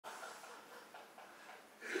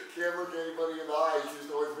Can't look anybody in the eyes,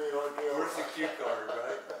 just always being on camera. Where's the cue card,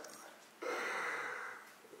 right?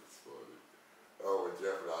 That's funny. Oh, and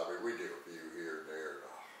Jeff and I mean, we did a few here and there.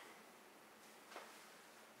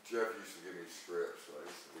 Jeff used to give me scripts, so I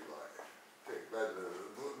used to be like, take that.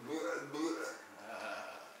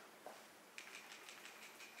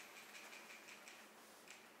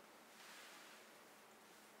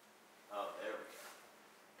 Oh, there we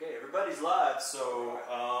go. Okay, everybody's live, so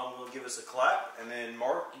we'll give us a clap, and then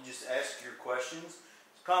Mark, you just ask your questions.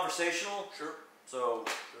 It's conversational. Sure. So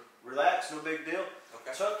relax, no big deal.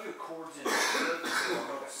 Okay. Tuck your cords in good so I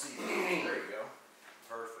don't see them. There you go.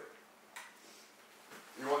 Perfect.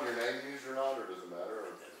 You want your name used or not, or does it matter? Or?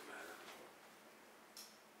 It doesn't matter.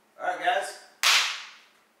 All right, guys.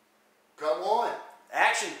 Cut one.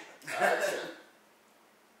 Action. Action.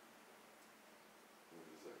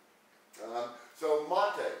 So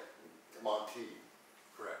Monty,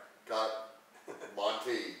 Correct. got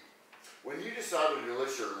Monty. When you decided to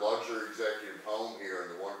list your luxury executive home here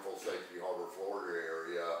in the wonderful Safety Harbor, Florida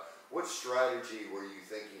area, what strategy were you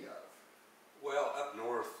thinking of? Well, up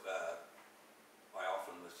north, I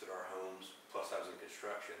often listed our homes, plus I was in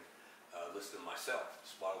construction, listed myself,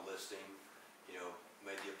 spotted listing, you know,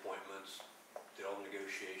 made the appointments, did all the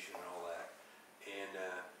negotiation and all that. And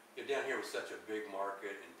you know, down here with such a big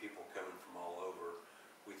market and people coming from all over,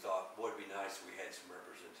 we thought, boy, it'd be nice if we had some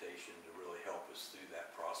representation to really help us through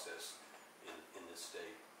that process in this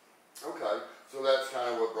state. Okay, so that's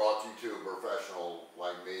kind of what brought you to a professional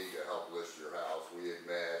like me to help list your house. We had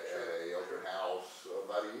met at a open house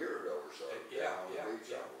about a year ago or so. Yeah, down on the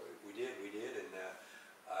beach, I believe. we did, and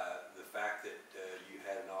the fact that you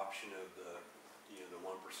had an option of the 1%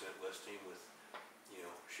 listing with, you know,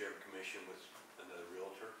 shared commission with another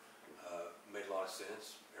realtor made a lot of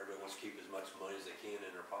sense. Everybody wants to keep as much money as they can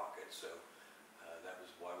in their pocket, so that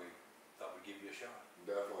was why we thought we'd give you a shot.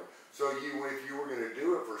 Definitely. So if you were going to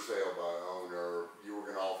do it for sale by owner, you were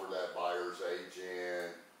going to offer that buyer's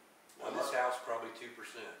agent? On this house, probably 2%.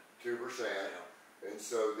 2%. Yeah. And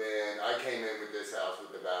so then I came in with this house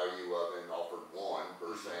with the value of and offered 1%.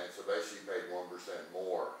 So basically you paid 1%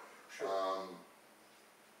 more. Sure.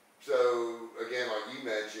 So again, like you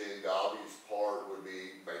mentioned, the obvious part would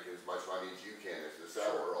be making as much money as you can as the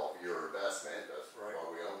seller off your investment. That's right. why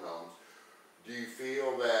we own homes. Do you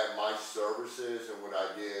feel that my services and what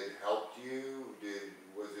I did helped you?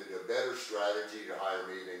 Was it a better strategy to hire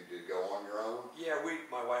me than to go on your own? Yeah,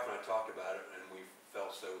 my wife and I talked about it, and we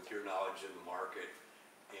felt so with your knowledge of the market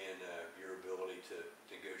and your ability to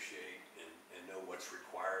negotiate and know what's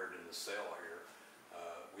required in the sale here,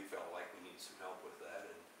 we felt like we needed some help with that,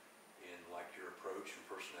 and liked your approach and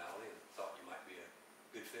personality, and thought you might be a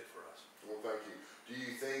good fit for us. Well, thank you. Do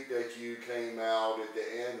you think that you came out at the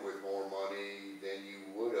end with more money than you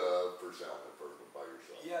would have for selling it by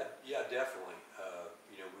yourself? Yeah, definitely.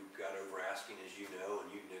 You know, we've got over asking, as you know, and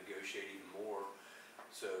you negotiate even more.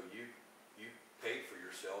 So you paid for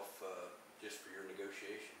yourself just for your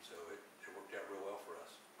negotiation. So it worked out real well for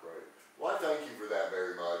us. Great. Well, I thank you for that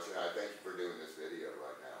very much, and I thank you for doing this video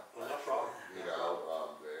right now. Well, no problem. You know,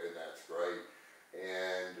 and that's great.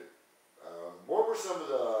 And what were some of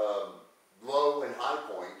the low and high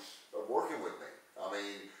points of working with me? I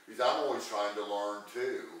mean, because I'm always trying to learn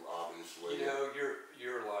too, obviously. You know,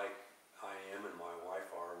 you're like I am and my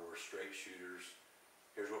wife are. We're straight shooters.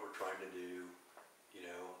 Here's what we're trying to do, you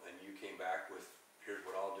know, and you came back with here's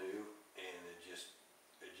what I'll do, and it just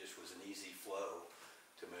was an easy flow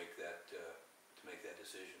to make that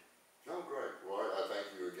decision. Oh, great. Well, I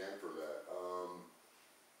thank you again for that.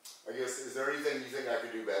 I guess, is there anything you think I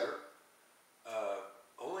could do better?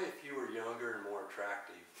 Only if you were younger and more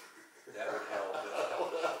attractive. That would help.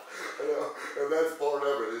 I know, and that's part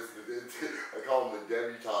of it. I call them the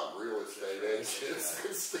debutante real estate agents.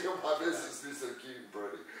 Steal my business, be so cute and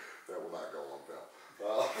pretty. That will not go on film.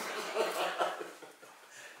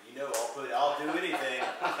 You know, I'll do anything.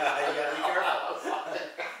 You gotta be careful.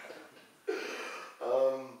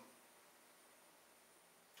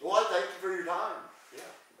 Well, I thank you for your time.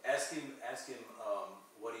 Yeah. Ask him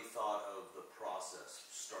what he thought of the process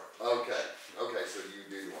start. Okay, so you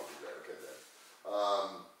do want to do that. Okay then.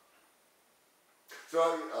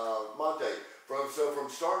 Monte, from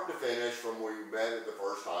start to finish, from when we met it the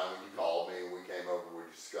first time when you called me and we came over, we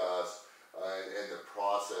discussed, and the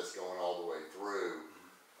process going all the way through.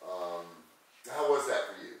 How was that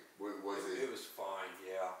for you? It was fine,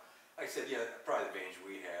 yeah. Like I said, yeah, probably the advantage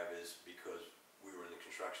we have is because we were in the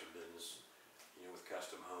construction business, you know, with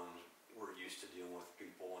custom homes, we're used to dealing with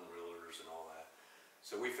people and realtors and all that.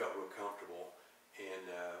 So we felt real comfortable, and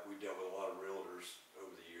we dealt with a lot of realtors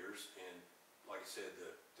over the years, and like I said,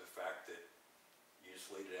 the fact that you just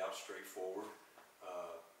laid it out straightforward.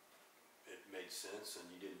 It made sense, and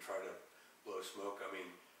you didn't try to blow smoke. I mean,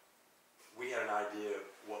 we had an idea of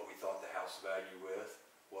what we thought the house value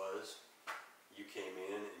was. You came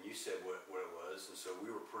in and you said what it was, and so we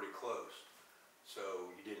were pretty close. So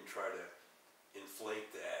you didn't try to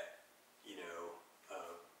inflate that,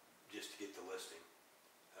 just to get the listing,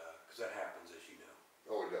 because that happens, as you know.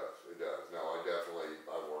 Oh, it does. It does. No, I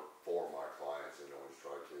work for my clients and always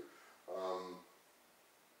try to. I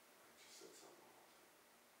just said something else.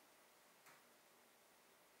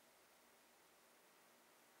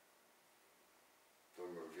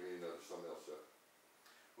 Don't remember. Give me something else.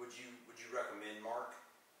 Would you recommend Mark?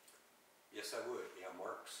 Yes, I would. Yeah,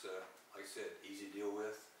 Mark's, like I said, easy to deal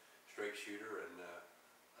with, straight shooter, and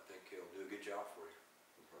I think he'll do a good job for you.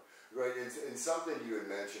 Right, and something you had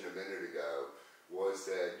mentioned a minute ago was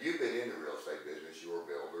that you've been in the real estate business. You're a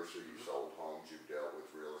builder, so you've sold homes, you've dealt with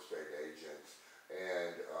real estate agents,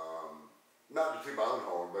 and not to toot my own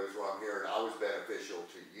horn, but as what I'm hearing, I was beneficial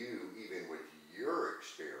to you even with your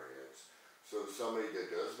experience. So somebody that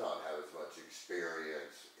does not have as much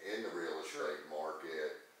experience in the real estate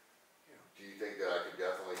market, do you think that I could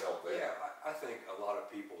definitely help them? Yeah, I think a lot of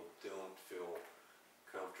people don't feel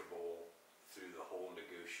comfortable through the whole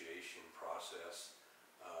negotiation process,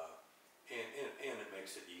 and it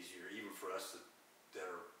makes it easier, even for us that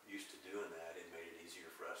are used to doing that. It made it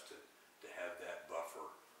easier for us to have that buffer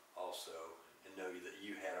also, and know that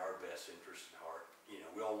you had our best interest at heart.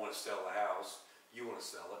 We all want to sell the house, you want to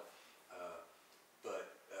sell it,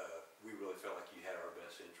 but we really felt like you had our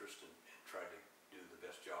best interest and tried to do the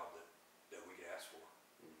best job that we could ask for.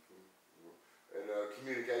 And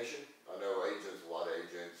communication, I know agents, a lot of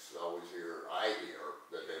agents I hear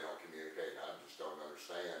that they don't communicate, and I just don't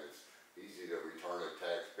understand. It's easy to return a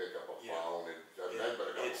text, pick up a phone, it doesn't take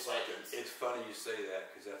but a couple seconds. It's funny you say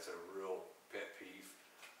that, because that's a real pet peeve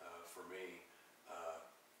for me.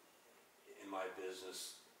 In my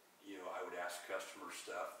business, I would ask customers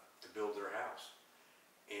stuff to build their house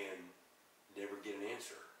and never get an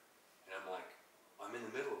answer. And I'm like, I'm in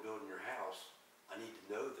the middle of building your house, I need to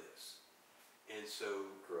know this. And so,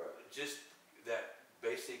 Correct. Just that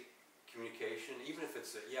basic communication, even if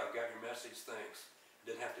it's I've got your message, thanks.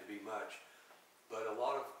 It doesn't have to be much, but a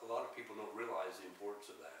lot of people don't realize the importance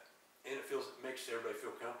of that, and it makes everybody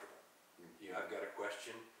feel comfortable. I've got a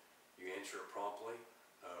question, you answer it promptly,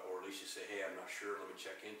 or at least you say, hey, I'm not sure, let me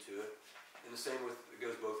check into it. And the same it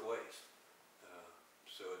goes both ways.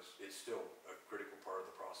 So it's still a critical part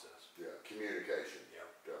of the process. Yeah, communication. Yeah.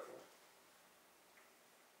 Definitely.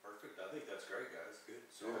 Perfect. I think that's great, guys. Good.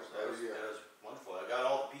 So that was wonderful. I got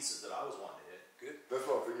all the pieces that I was wanting to hit. Good. That's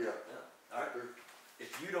what I figured. Yeah. All right.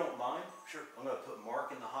 If you don't mind, Sure. I'm going to put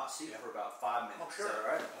Mark in the hot seat Yeah. for about 5 minutes. Oh, sure. Is that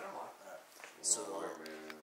all right? I don't mind. So, Oh, man.